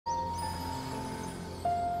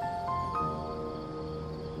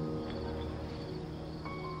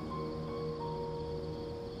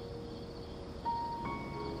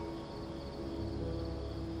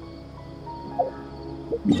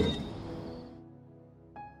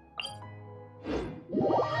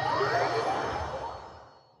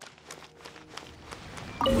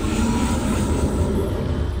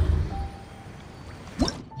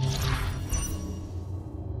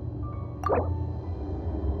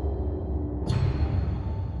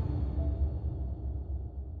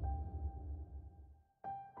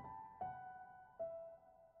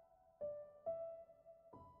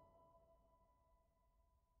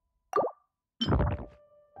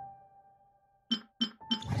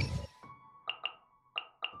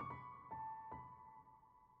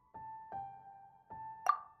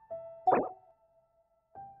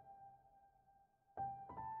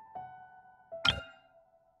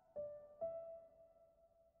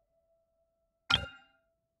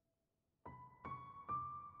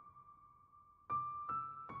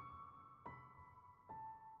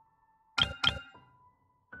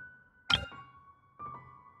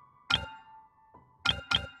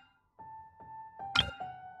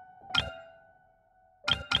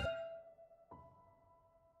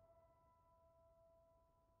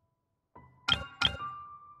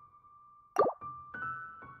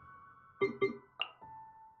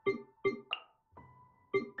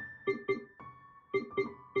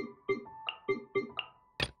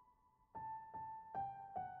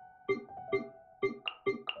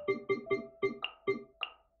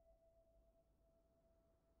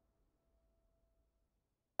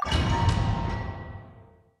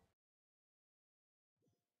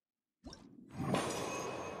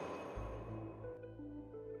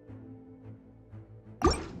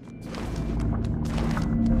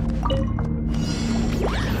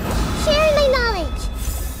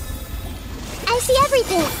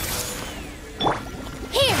Everything!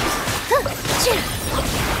 Here!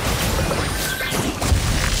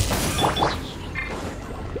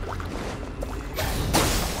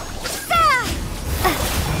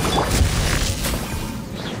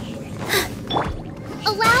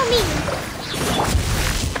 Allow me!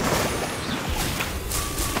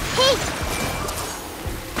 Hey!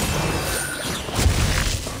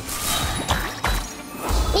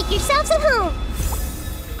 Make yourselves at home!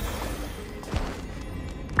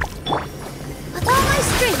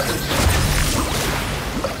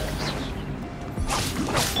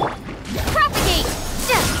 Propagate!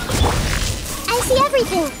 I see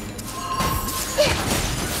everything!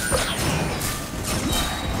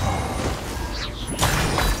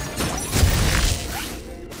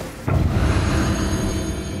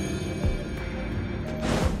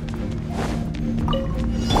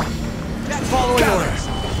 Following orders!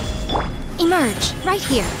 Emerge, right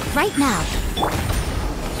here, right now.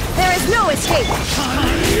 There is no escape!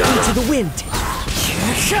 Into the wind!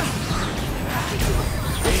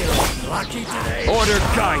 Lucky today. Order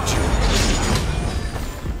guide you!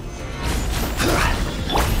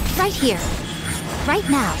 Right here, right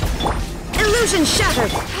now. Illusion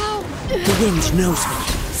shattered! The wind knows me.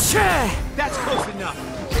 That's close enough.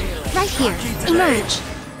 Right here, emerge.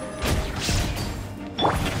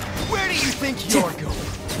 Where do you think you're going?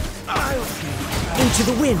 Into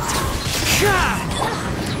the wind!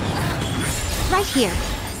 Right here.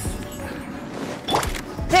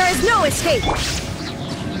 There is no escape!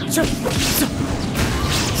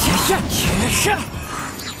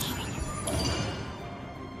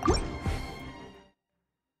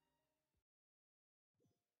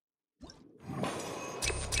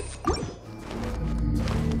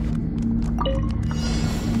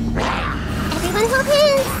 Everyone hold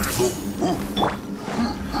hands!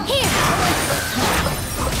 Here!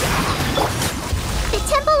 The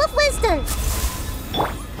Temple of Wisdom!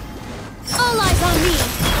 All eyes on me!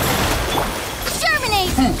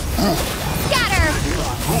 Germinate! Scatter!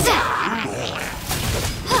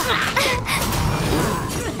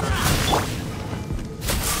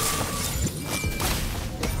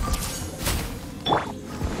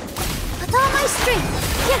 With all my strength!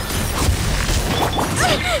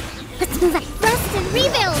 Let's move on. Rest and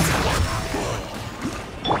rebuild!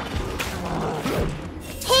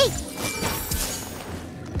 Hey!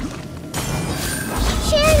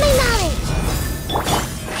 Sharing my knowledge!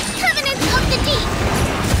 Covenant of the Deep!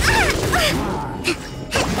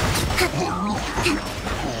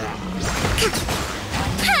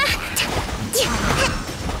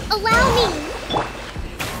 Allow me!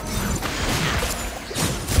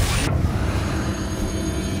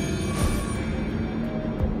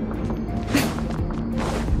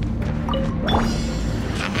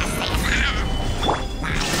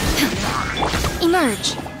 Emerge,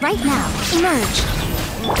 right now, emerge.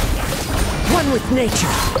 One with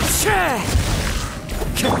nature!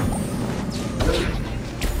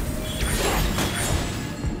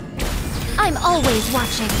 I'm always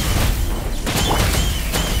watching.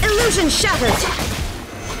 Illusion shattered!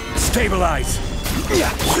 Stabilize!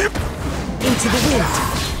 Into the wind!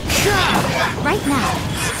 Right now.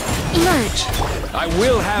 Emerge. I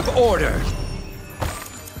will have order!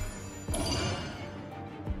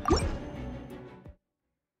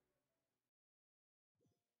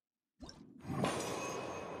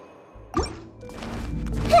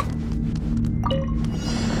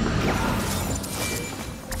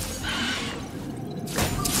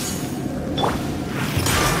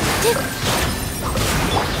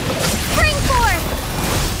 Spring forth!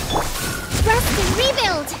 Rest and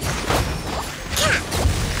rebuild!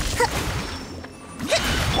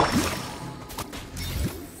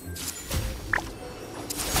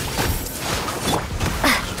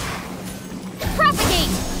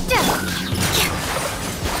 Propagate!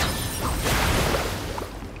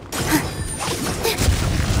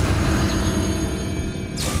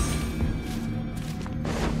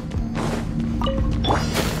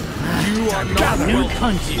 You are not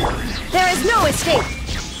welcome here. There is no escape!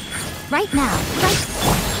 Right now. Right.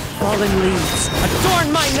 Fallen leaves,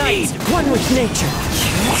 adorn my night! One with nature!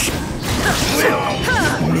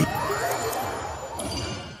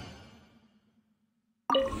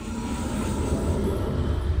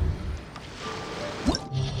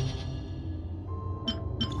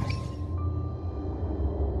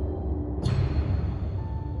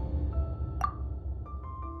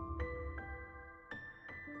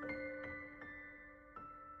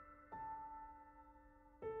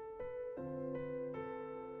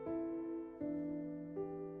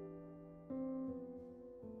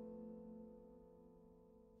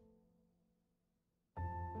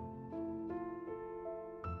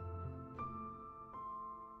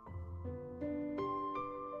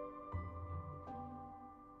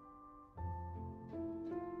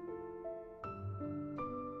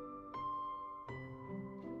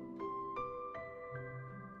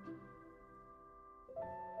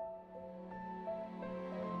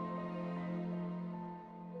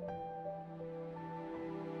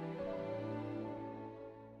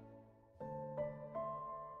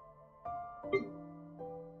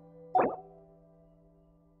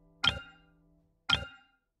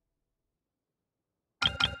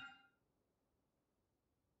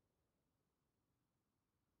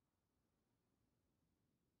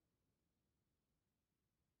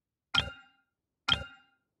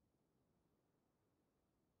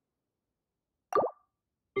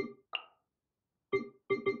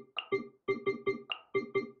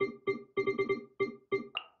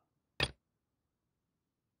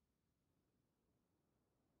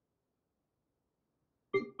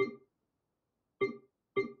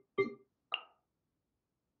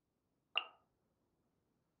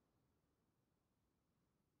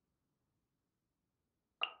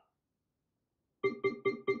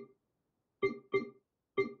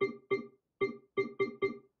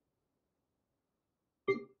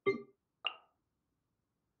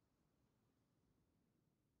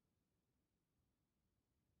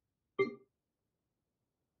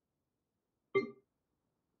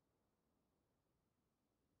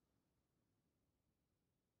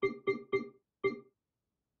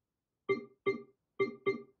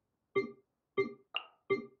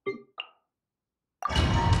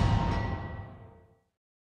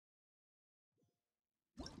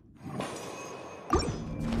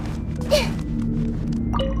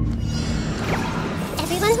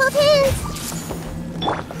 Everyone hold hands!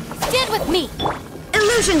 Stand with me.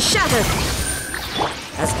 Illusion shattered!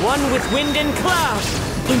 As one with wind and cloud!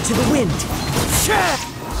 Into the wind!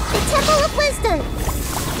 The Temple of Wisdom!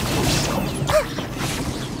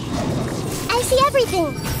 I see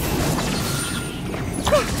everything!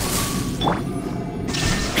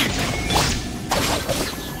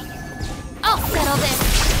 I'll settle this.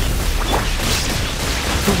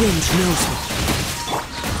 The wind knows me.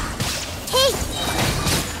 Hey!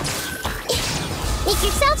 Make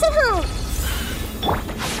yourselves at home!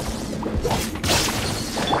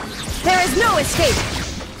 There is no escape!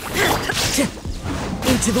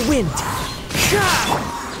 Into the wind!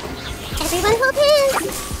 Everyone hold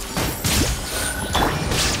hands!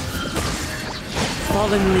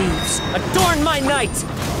 Fallen leaves, adorn my night!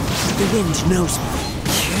 The wind knows me.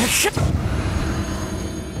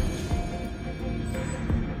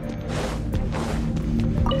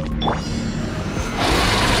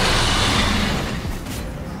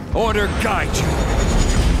 Order guide you!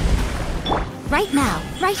 Right now.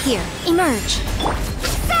 Right here. Emerge.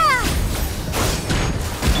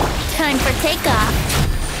 Time for takeoff!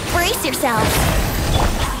 Brace yourselves!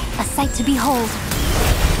 A sight to behold.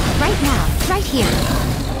 Right now. Right here.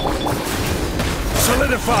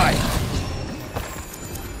 Solidify!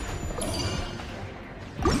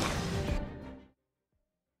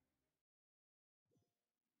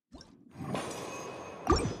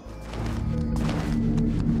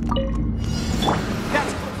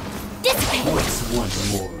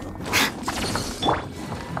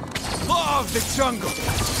 of the jungle.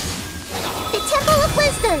 The Temple of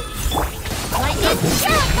Wisdom. Lightning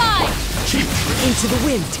terrified. Into the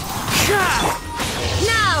wind.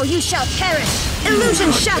 Now you shall perish!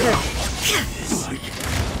 Illusion shattered!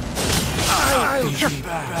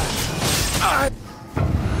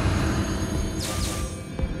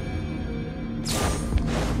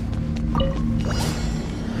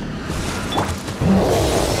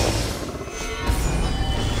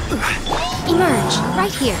 Emerge,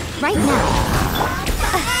 right here, right now.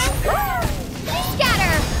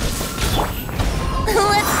 Scatter.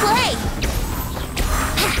 Let's play.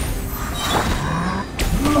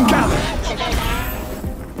 Gather.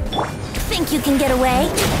 Think you can get away?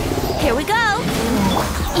 Here we go.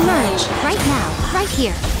 Emerge, right now, right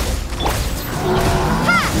here.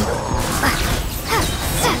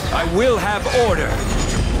 I will have order.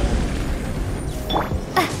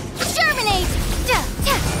 Germinate.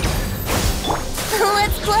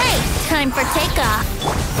 Let's play. Time for takeoff.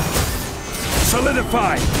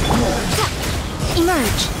 Solidify.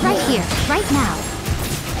 Emerge, right here, right now.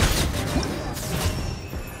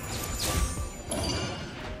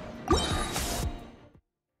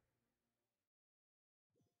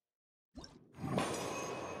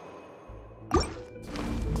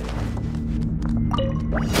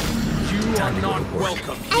 You are not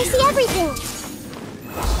welcome. I see everything.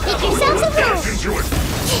 Make yourselves at home.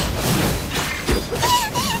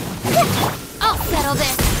 I'll settle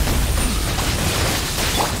this.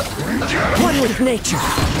 One with nature.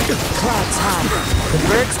 Clouds high. The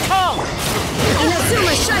birds call.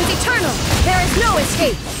 Inazuma shines eternal! There is no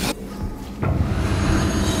escape!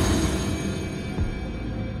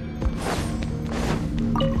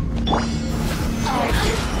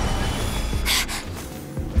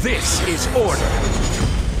 This is order.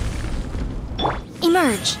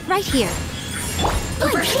 Emerge, right here.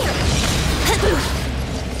 Over here.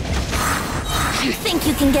 You think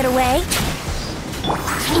you can get away?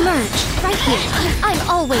 Emerge, right here. I'm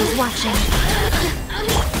always watching.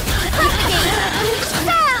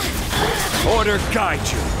 Order guide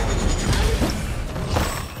you.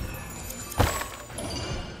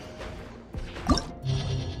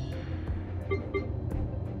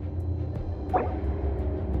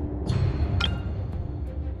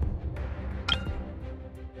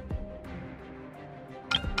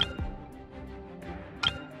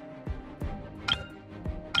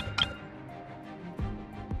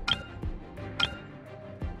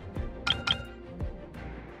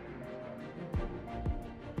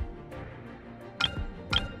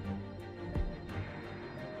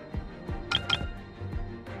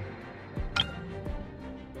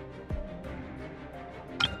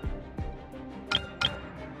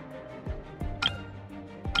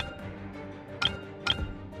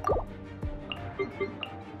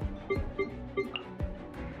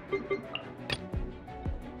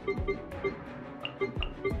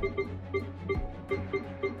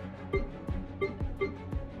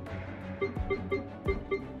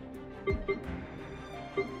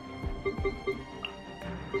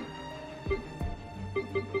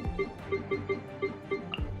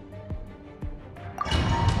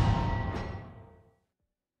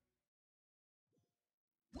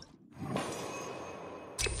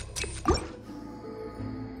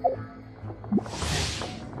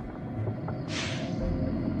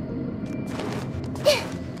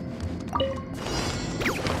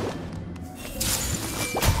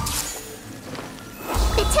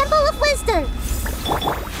 The Temple of Wisdom.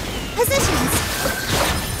 Positions.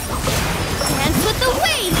 Dance with the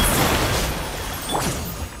waves.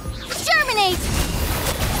 Germinate.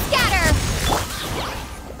 Scatter.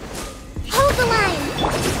 Hold the line.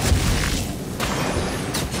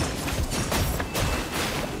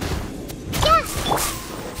 Yes.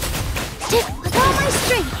 With all my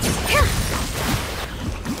strength.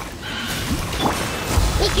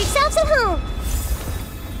 Make yourselves at home.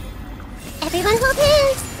 Everyone hold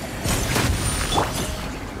hands.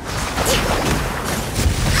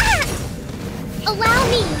 Allow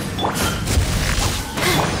me.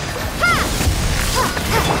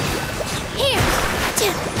 Here.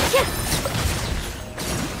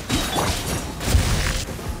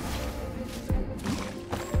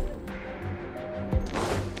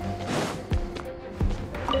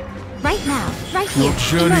 Right now, right here. Your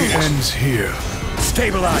journey Emerge. ends here.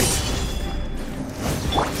 Stabilize.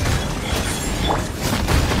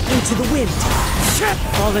 Into the wind.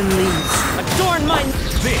 Fallen leaves. Adorn my...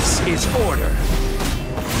 This is order.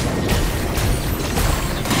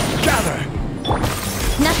 Gather.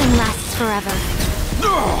 Nothing lasts forever.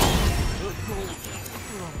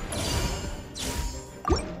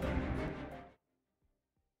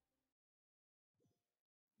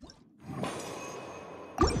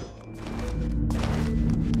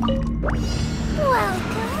 Welcome.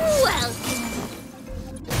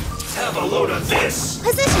 Have a load of this!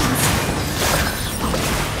 Positions.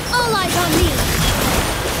 All eyes on me.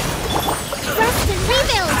 Rest and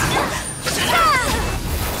rebuild.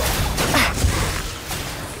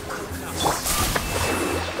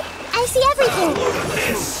 I see everything. Load of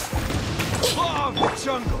this! Law of the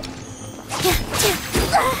jungle!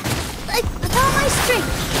 With all my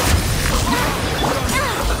strength.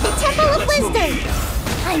 The Temple of Wisdom.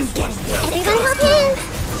 I'm getting it. Everyone help me.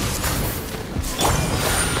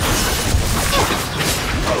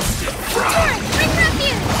 Turret, bring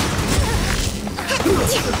refuge.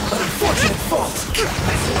 Unfortunate fault!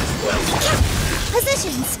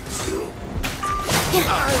 Positions.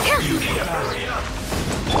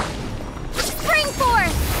 Spring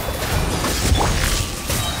forth.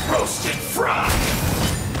 Roasted fry!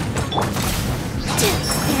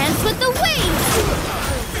 Dance with the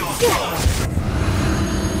waves.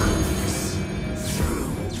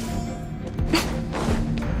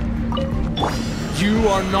 You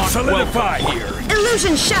are not solidify here!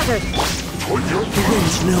 Illusion shattered! The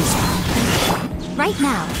wind knows me. Right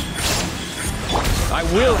now. I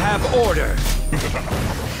will have order!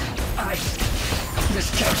 I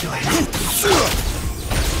miscalculated.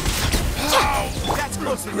 That's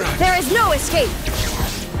close enough! There is no escape!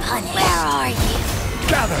 Where are you?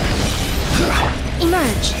 Gather!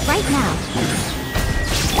 Emerge. Right now.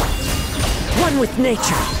 One with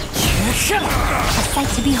nature. A sight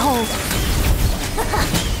to behold.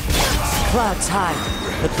 Clouds high.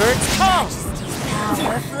 The birds call.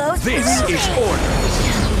 Power flows This through is me. order!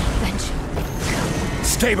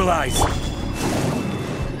 Stabilize!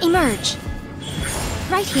 Emerge.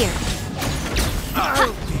 Right here.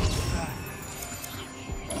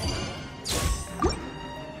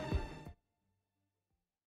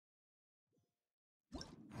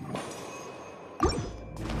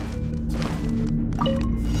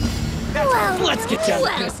 Let's get down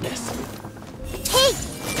to business. Take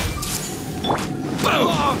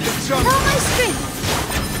Law of the jungle! all my strength.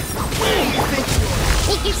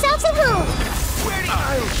 Make yourselves a room.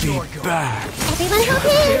 I'll be back! Everyone help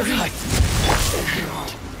me.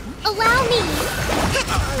 Allow me.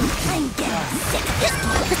 I'm getting sick. Let's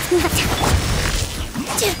move it.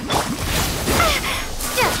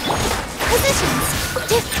 Positions.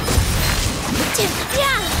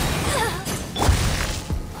 Yeah.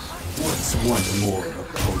 What's one more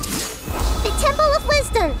opponent? The Temple of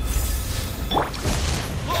Wisdom.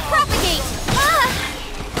 Propagate.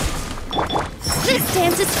 This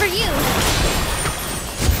dance is for you.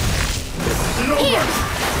 Here.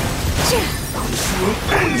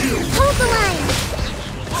 Hold the line.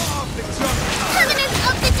 Covenant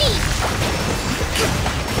of the Deep.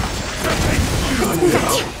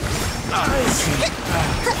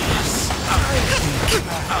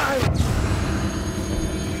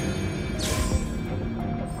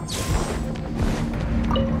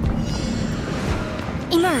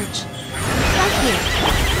 Emerge. Right here.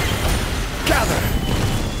 Gather!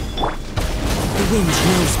 The wind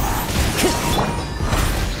knows me.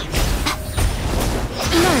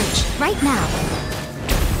 Emerge. Right now.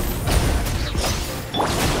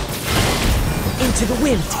 Into the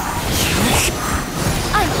wind.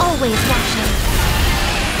 I'm always watching.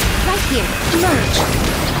 Right here. Emerge.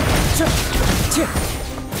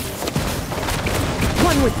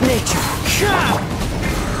 One with nature.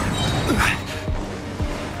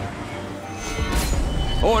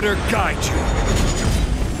 Order guide you!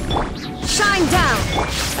 Shine down!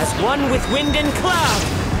 As one with wind and cloud.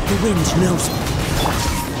 The wind knows me.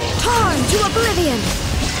 Torn to oblivion!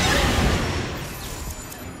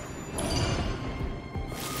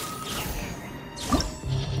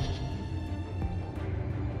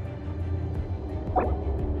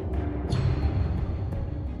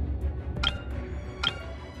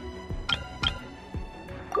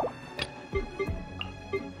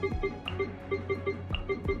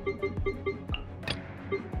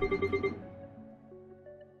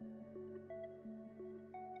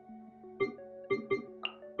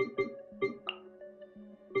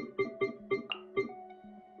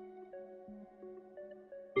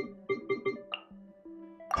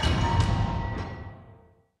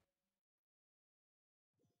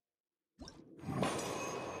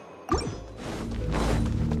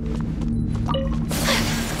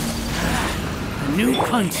 New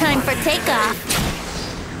punch. Time for takeoff.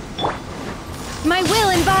 My will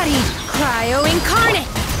embodied! Cryo incarnate!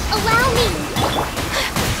 Allow me.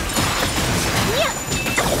 Yeah.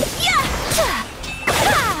 Yeah.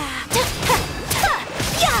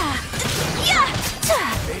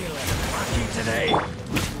 Today,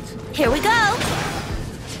 Here we go.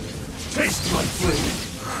 taste my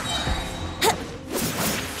flame!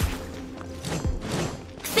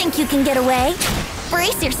 you can get away?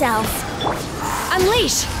 Brace yourselves.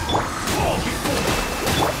 Unleash!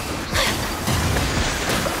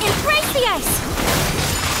 Embrace the ice!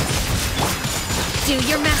 Do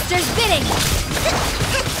your master's bidding!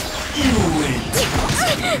 You win.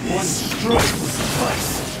 One strike will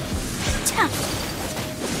suffice.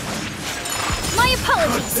 My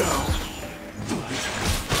apologies!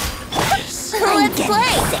 I'm Let's getting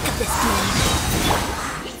play! sick of this game.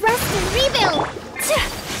 Rest and rebuild!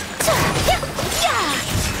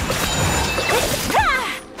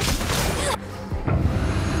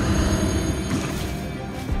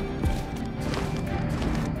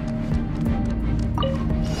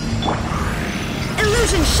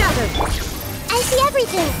 Illusion shattered! I see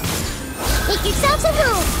everything! Make yourselves at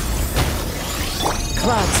home!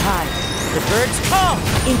 Clouds high. The birds call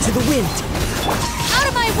into the wind. Out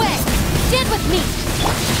of my way! Stand with me!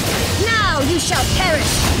 Now you shall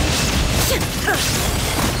perish!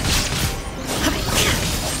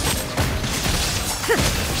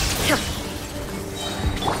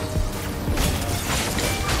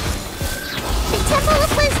 The Temple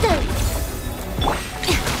of Wisdom!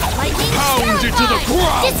 Lightning Pound it to the terrified!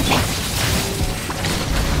 ground! Dissipate!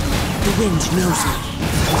 The wind knows me.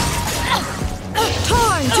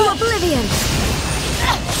 Torn to oblivion!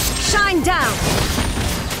 Shine down!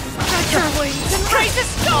 Your wings and raise a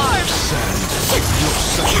storm! Your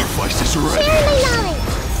sacrifice is ready. Share my knowledge!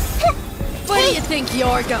 Where do you think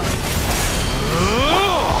you're going?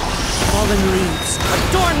 Fallen leaves,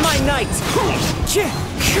 adorn my night!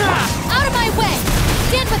 Out of my way!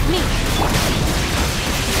 Stand with me!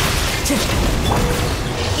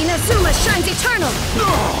 Inazuma shines eternal!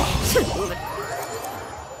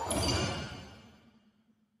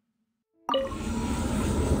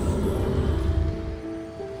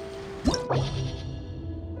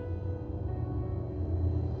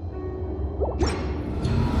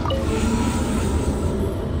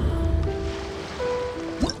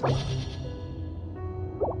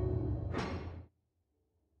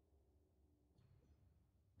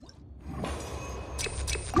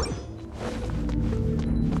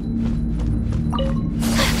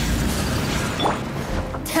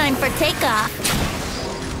 Time for takeoff!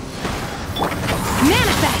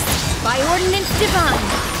 Manifest! By ordinance divine!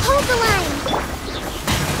 Hold the line!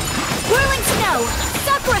 Whirling snow!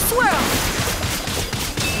 Sakura swirl!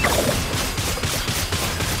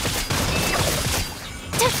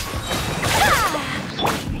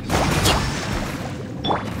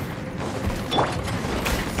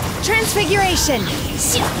 Transfiguration!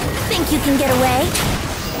 Think you can get away?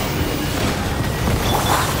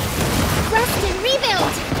 Rest and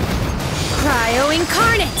rebuild! Cryo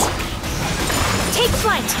incarnate! Take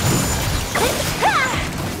flight!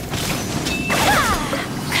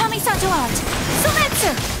 Kamisato out!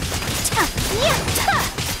 Sumetsu!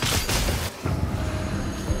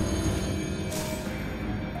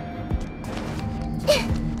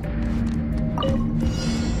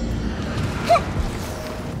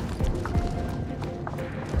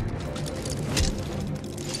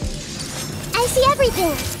 I see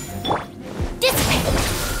everything! Dissipate!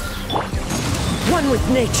 One with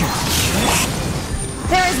nature.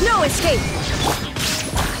 There is no escape!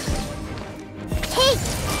 Hey!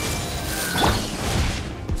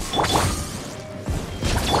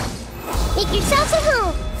 Make yourselves at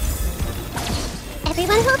home!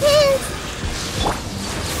 Everyone hold hands!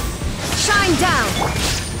 Shine down!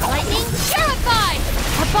 Lightning terrified!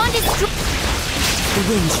 Our bond is true! The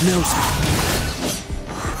wind knows me.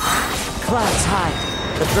 Clouds high.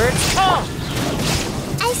 The birds call.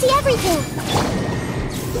 I see everything!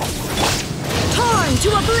 Torn to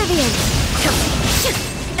oblivion!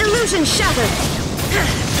 Illusion shattered!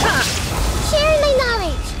 Share my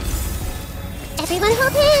knowledge! Everyone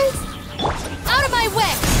hold hands! Out of my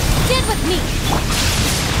way! Stand with me!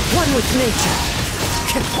 One with nature.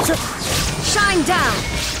 Shine down!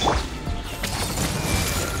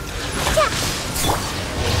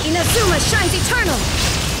 Inazuma shines eternal!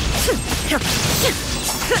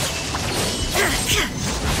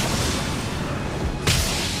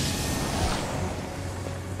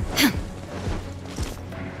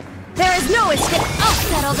 There is no escape! I'll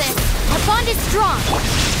settle this! Our bond is strong!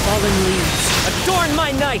 Fallen leaves, adorn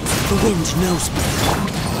my night. The wind knows me.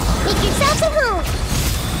 Make yourselves at home!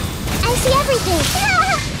 I see everything!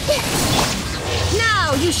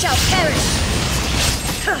 Now you shall perish!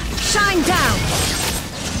 Shine down!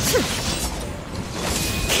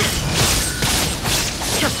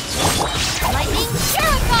 Lightning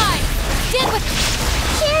terrified! Stand with...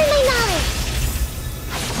 Share my knowledge!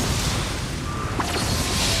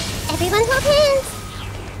 Everyone hold hands!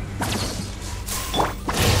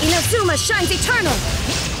 Inazuma shines eternal!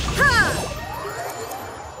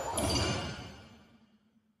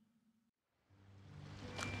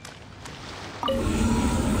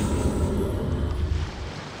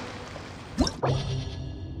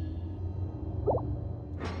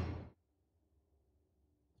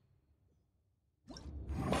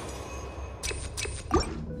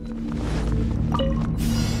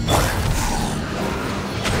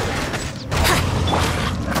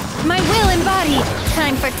 My will embodied.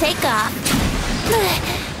 Time for takeoff.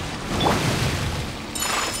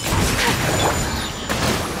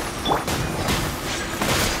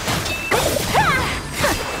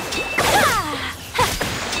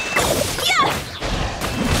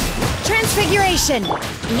 Transfiguration!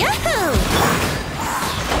 Yahoo!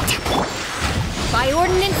 By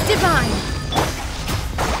ordinance divine!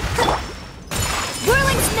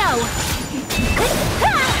 Whirling snow!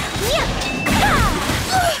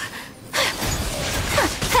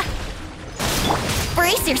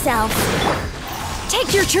 Brace yourself!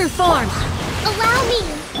 Take your true form! Allow me!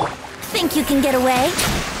 Think you can get away?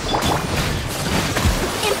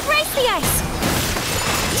 Embrace the ice!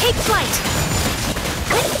 Take flight!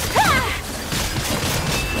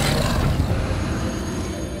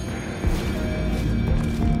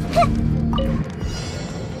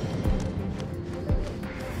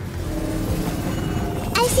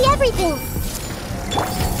 I see everything!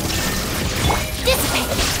 Dissipate!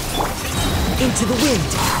 Into the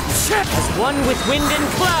wind. As one with wind and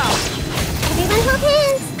cloud. Everyone hold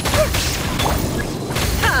hands!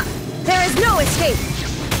 Ha! There is no escape!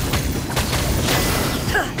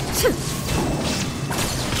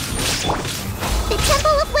 The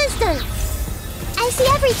Temple of Wisdom! I see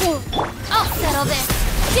everything! I'll settle this!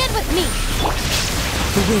 Stand with me!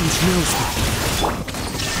 The wind knows me.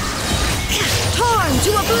 Torn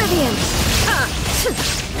to oblivion!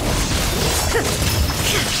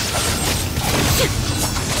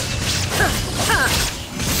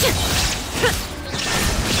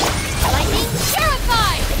 Lightning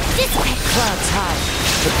terrified! Dissipate! Clouds high.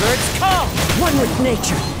 The birds call. One with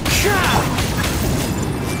nature.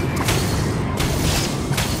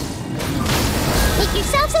 Make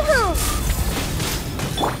yourselves at home!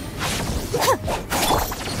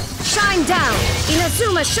 Shine down!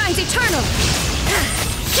 Inazuma shines eternal!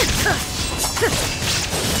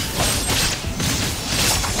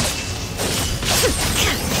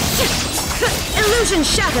 Illusion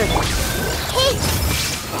shattered! Hey!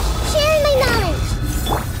 Sharing my knowledge!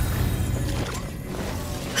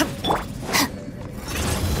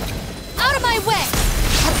 Out of my way!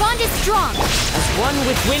 Our bond is strong! As one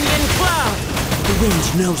with wind and cloud. The wind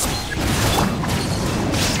knows me.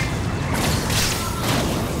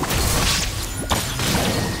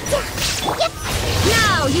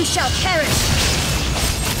 Now you shall perish!